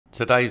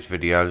Today's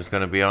video is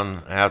going to be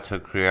on how to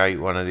create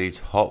one of these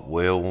Hot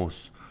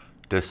Wheels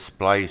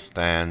display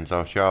stands.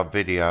 I'll show a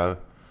video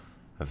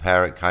of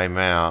how it came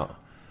out.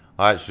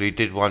 I actually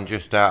did one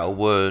just out of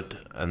wood,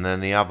 and then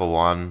the other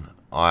one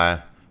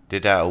I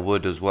did out of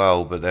wood as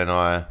well, but then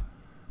I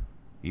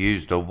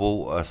used a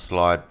water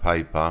slide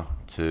paper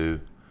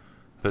to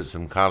put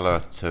some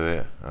colour to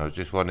it. I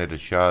just wanted to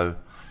show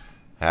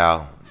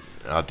how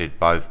I did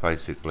both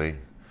basically.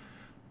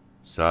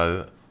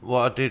 So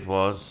what I did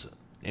was,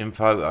 in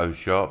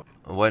Photoshop,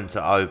 I went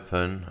to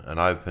open and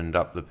opened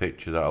up the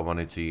picture that I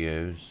wanted to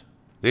use.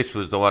 This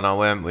was the one I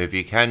went with.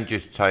 You can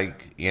just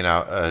take, you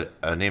know,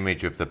 an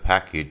image of the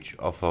package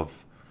off of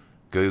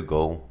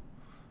Google,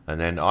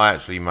 and then I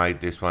actually made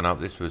this one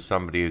up. This was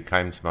somebody who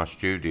came to my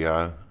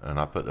studio, and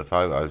I put the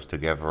photos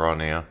together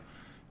on here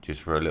just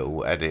for a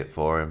little edit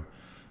for him.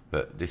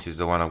 But this is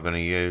the one I'm going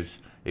to use.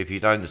 If you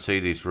don't see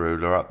this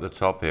ruler up the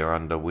top here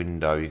under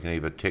window, you can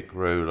either tick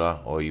ruler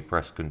or you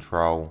press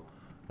Control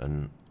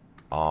and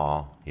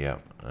R, yeah,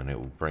 and it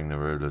will bring the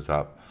rulers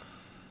up.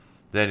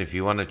 Then if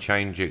you want to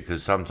change it,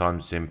 because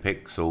sometimes it's in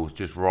pixels,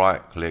 just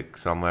right click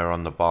somewhere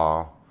on the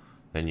bar,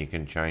 then you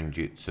can change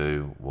it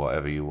to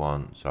whatever you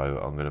want. So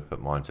I'm going to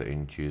put mine to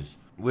inches.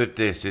 With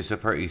this, it's a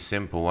pretty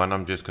simple one.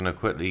 I'm just going to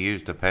quickly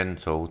use the pen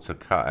tool to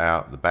cut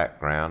out the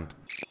background.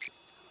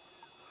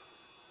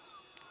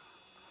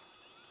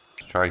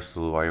 Traced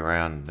all the way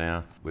around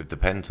now. With the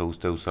pen tool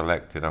still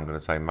selected, I'm going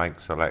to say make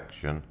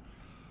selection,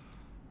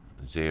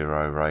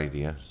 0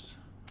 radius,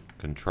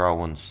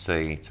 Control and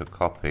C to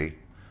copy,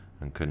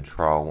 and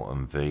Control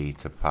and V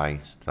to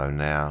paste. So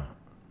now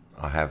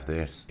I have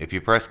this. If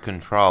you press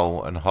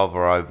Control and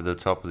hover over the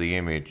top of the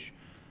image,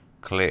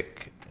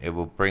 click, it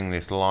will bring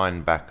this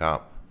line back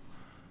up,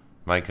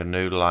 make a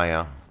new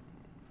layer,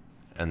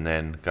 and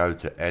then go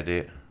to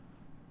Edit,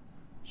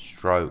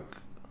 Stroke,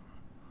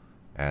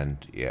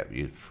 and yeah,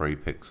 3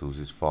 pixels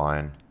is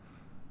fine.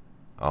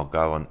 I'll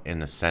go on in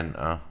the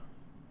center.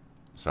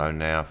 So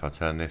now if I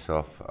turn this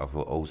off, I've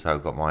also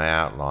got my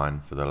outline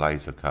for the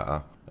laser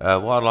cutter.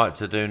 What I'd like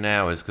to do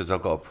now is, because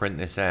I've got to print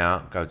this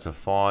out, go to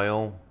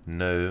File,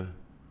 New,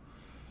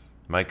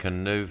 make a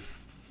new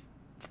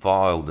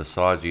file the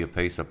size of your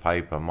piece of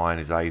paper. Mine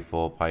is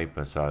A4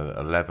 paper, so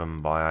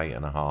 11 by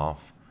 8.5,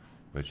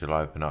 which will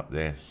open up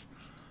this.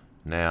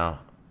 Now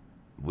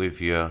with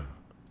your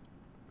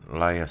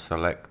layer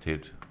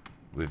selected,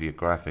 with your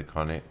graphic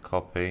on it,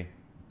 copy,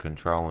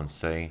 Control and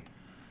C,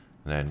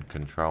 and then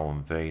Control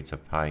and V to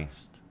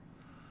paste.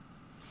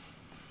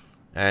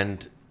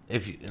 And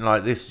if you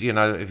like this, you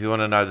know, if you want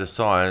to know the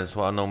size,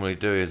 what I normally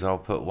do is I'll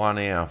put one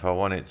here. If I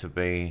want it to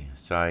be,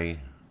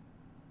 say,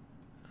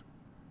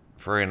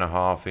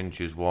 3.5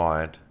 inches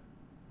wide,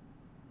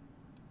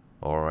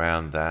 or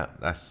around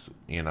that, that's,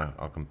 you know,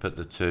 I can put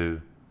the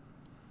 2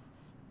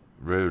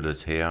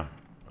 rulers here,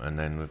 and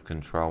then with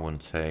Control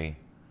and T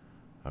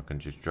I can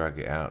just drag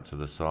it out to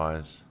the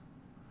size,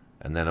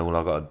 and then all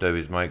I've got to do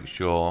is make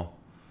sure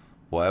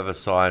whatever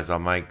size I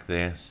make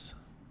this,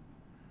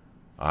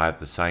 I have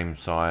the same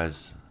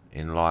size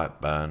in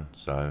light burn.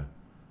 So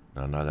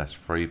I know that's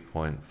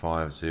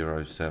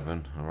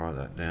 3.507. I'll write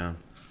that down.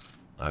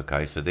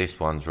 Okay, so this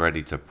one's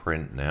ready to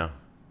print now,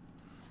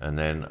 and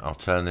then I'll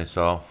turn this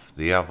off.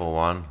 The other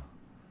one,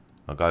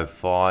 I'll go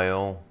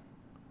File,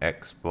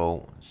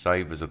 Export,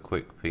 Save as a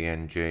quick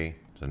PNG.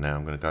 So now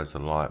I'm going to go to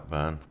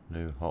Lightburn,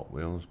 New Hot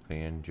Wheels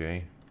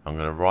PNG. I'm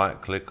going to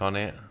right click on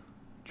it,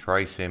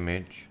 Trace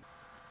Image.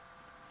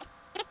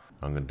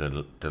 I'm going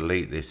to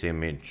delete this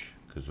image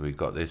because we've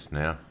got this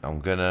now.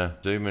 I'm going to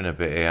zoom in a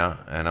bit here,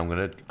 and I'm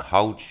going to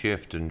hold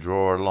Shift and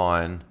draw a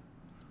line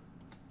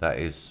that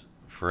is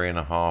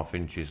 3.5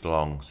 inches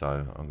long.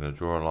 So I'm going to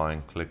draw a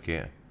line, click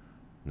it,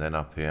 and then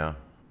up here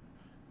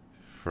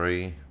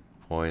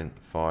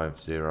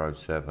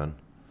 3.507.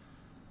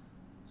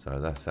 So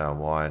that's how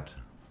wide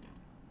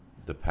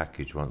the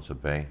package wants to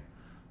be.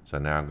 So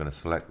now I'm going to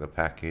select the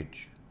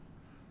package,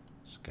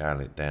 scale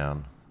it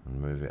down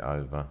and move it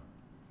over.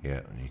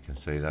 Yeah, and you can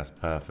see that's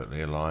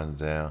perfectly aligned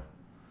there,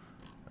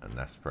 and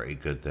that's pretty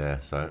good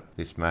there. So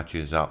this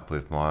matches up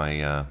with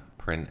my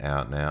print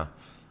out now.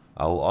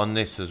 Oh, on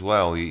this as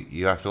well,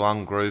 you have to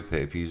ungroup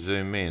it. If you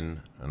zoom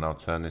in, and I'll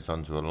turn this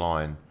onto a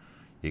line,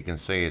 you can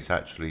see it's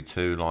actually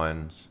 2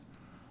 lines.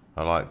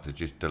 I like to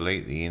just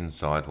delete the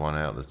inside one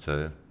out of the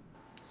 2.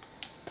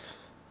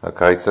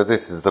 Okay, so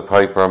this is the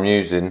paper I'm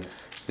using.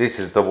 This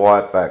is the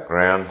white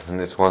background and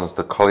this one's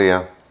the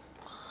clear,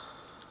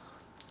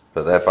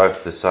 but they're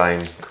both the same.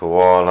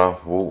 Koala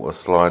water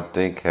slide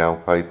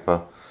decal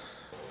paper.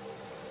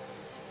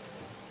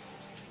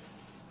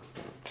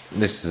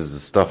 This is the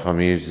stuff I'm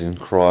using,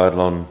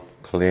 Krylon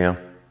clear.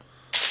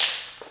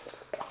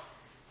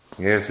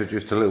 Yeah, so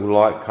just a little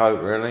light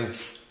coat really.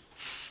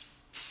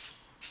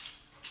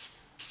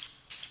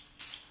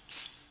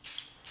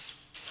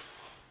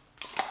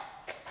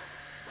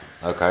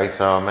 Okay,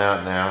 so I'm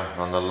out now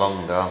on the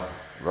longer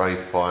Ray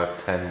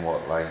 5 10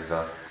 watt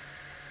laser.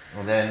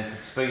 And then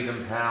for speed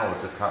and power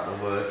to cut the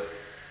wood,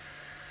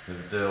 we'll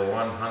do a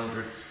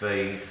 100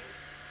 speed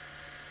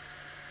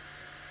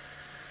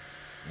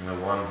and a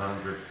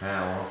 100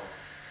 power.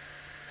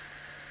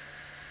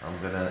 I'm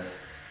going to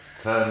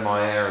turn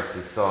my air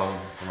assist on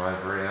from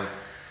over here.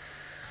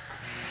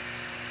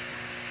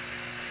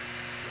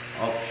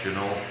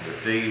 Optional, the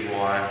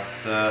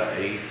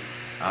DY30A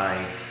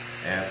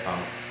air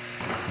pump.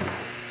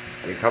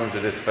 It comes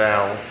with this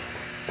valve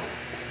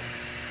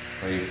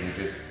where you can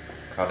just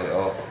cut it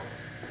off.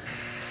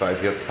 But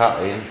if you're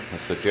cutting, I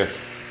suggest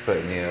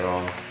putting the air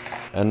on.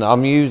 And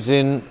I'm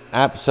using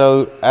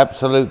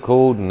absolute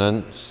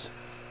coordinates,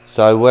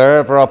 so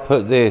wherever I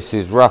put this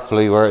is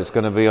roughly where it's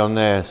going to be on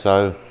there.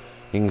 So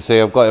you can see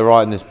I've got it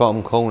right in this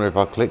bottom corner. If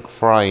I click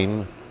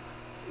frame,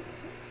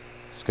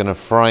 it's going to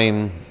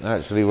frame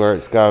actually where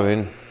it's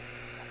going.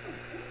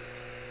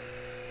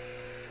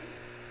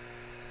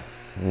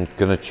 I'm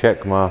going to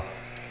check my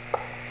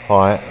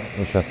height,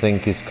 which I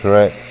think is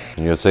correct.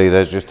 And you'll see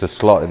there's just a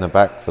slot in the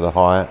back for the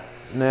height.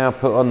 Now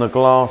put on the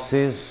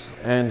glasses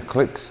and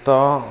click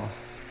start.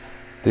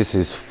 This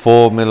is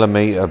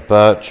 4mm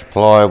birch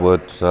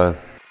plywood, so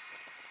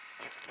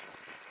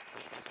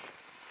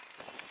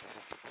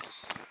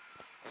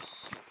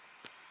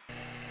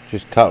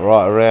just cut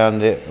right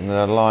around it and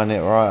then line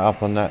it right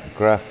up on that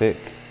graphic.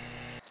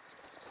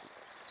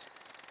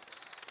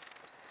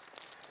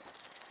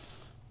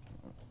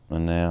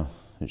 And now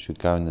it should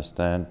go in the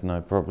stand,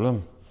 no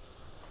problem.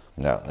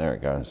 No, there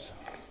it goes.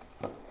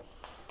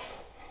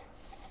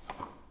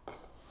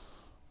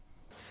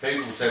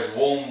 People said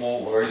warm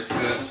water is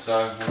good,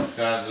 so I'm just going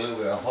to add a little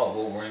bit of hot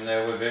water in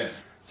there with it.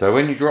 So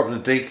when you drop the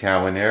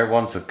decal in here, it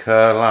wants to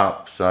curl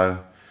up, so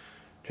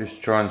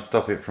just try and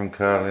stop it from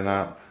curling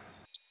up.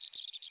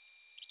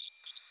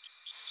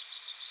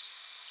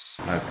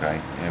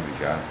 Okay, here we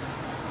go.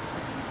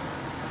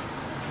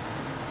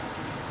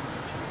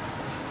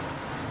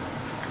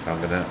 So I'm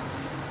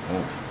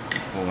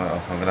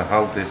going to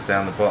hold this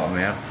down the bottom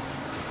here.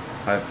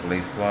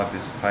 Hopefully slide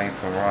this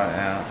paper right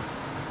out.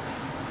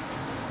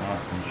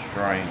 Nice and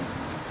straight.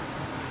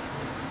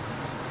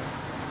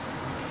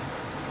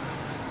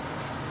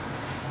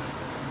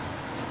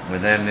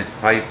 And then this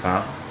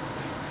paper,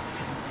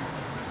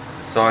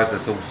 the side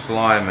that's all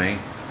slimy,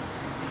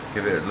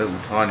 give it a little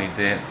tiny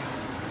dip,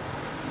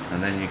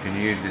 and then you can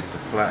use it to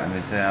flatten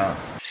this out.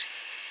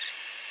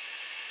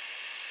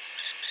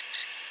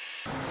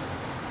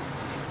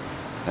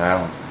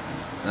 Now,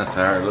 that's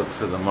how it looks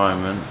at the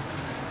moment.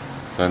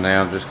 So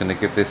now I'm just going to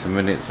give this a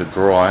minute to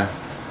dry.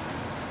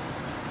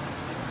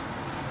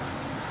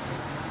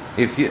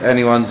 If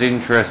anyone's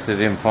interested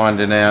in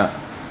finding out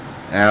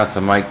how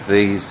to make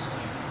these,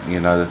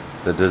 you know,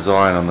 the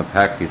design on the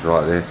package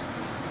like this,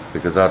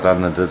 because I've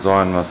done the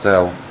design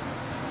myself,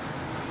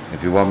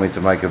 if you want me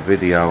to make a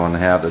video on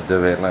how to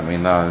do it, let me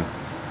know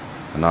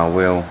and I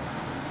will.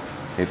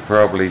 It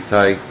probably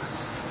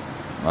takes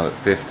like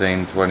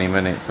 15-20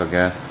 minutes, I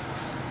guess,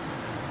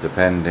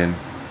 depending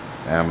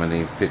how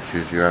many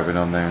pictures you're having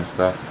on there and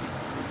stuff.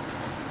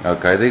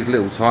 Okay, these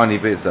little tiny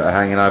bits that are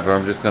hanging over,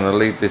 I'm just going to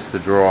leave this to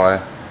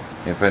dry.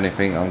 If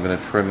anything, I'm going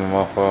to trim them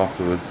off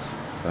afterwards.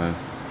 So,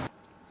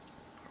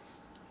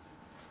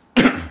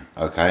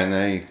 okay, and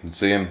there you can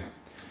see them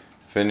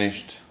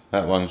finished.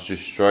 That one's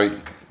just straight,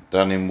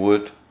 done in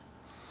wood.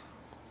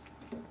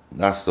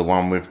 That's the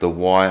one with the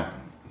white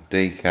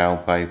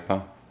decal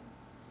paper.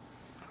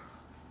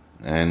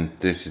 And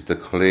this is the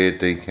clear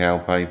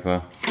decal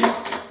paper,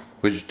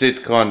 which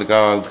did kind of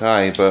go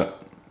okay,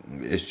 but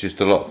it's just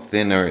a lot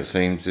thinner, it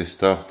seems, this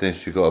stuff.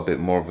 This, you got a bit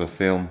more of a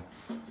film.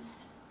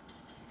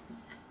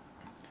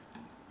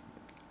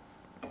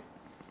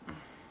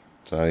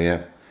 So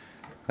yeah,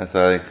 that's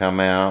how they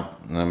come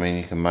out. I mean,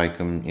 you can make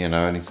them, you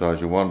know, any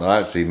size you want. I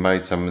actually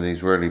made some of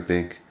these really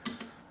big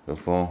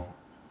before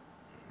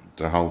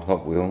to hold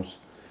Hot Wheels.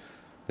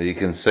 But you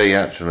can see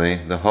actually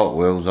the Hot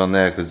Wheels on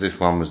there, because this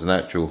one was an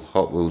actual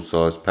Hot Wheels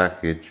size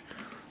package.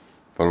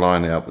 If I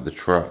line it up with the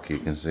truck, you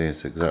can see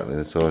it's exactly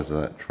the size of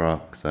that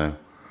truck. So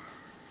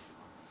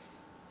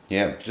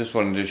yeah, just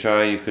wanted to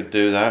show you could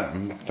do that.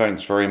 And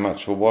thanks very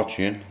much for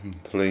watching.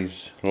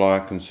 Please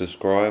like and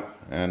subscribe,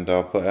 and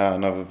I'll put out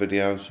another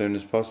video as soon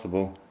as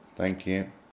possible. Thank you.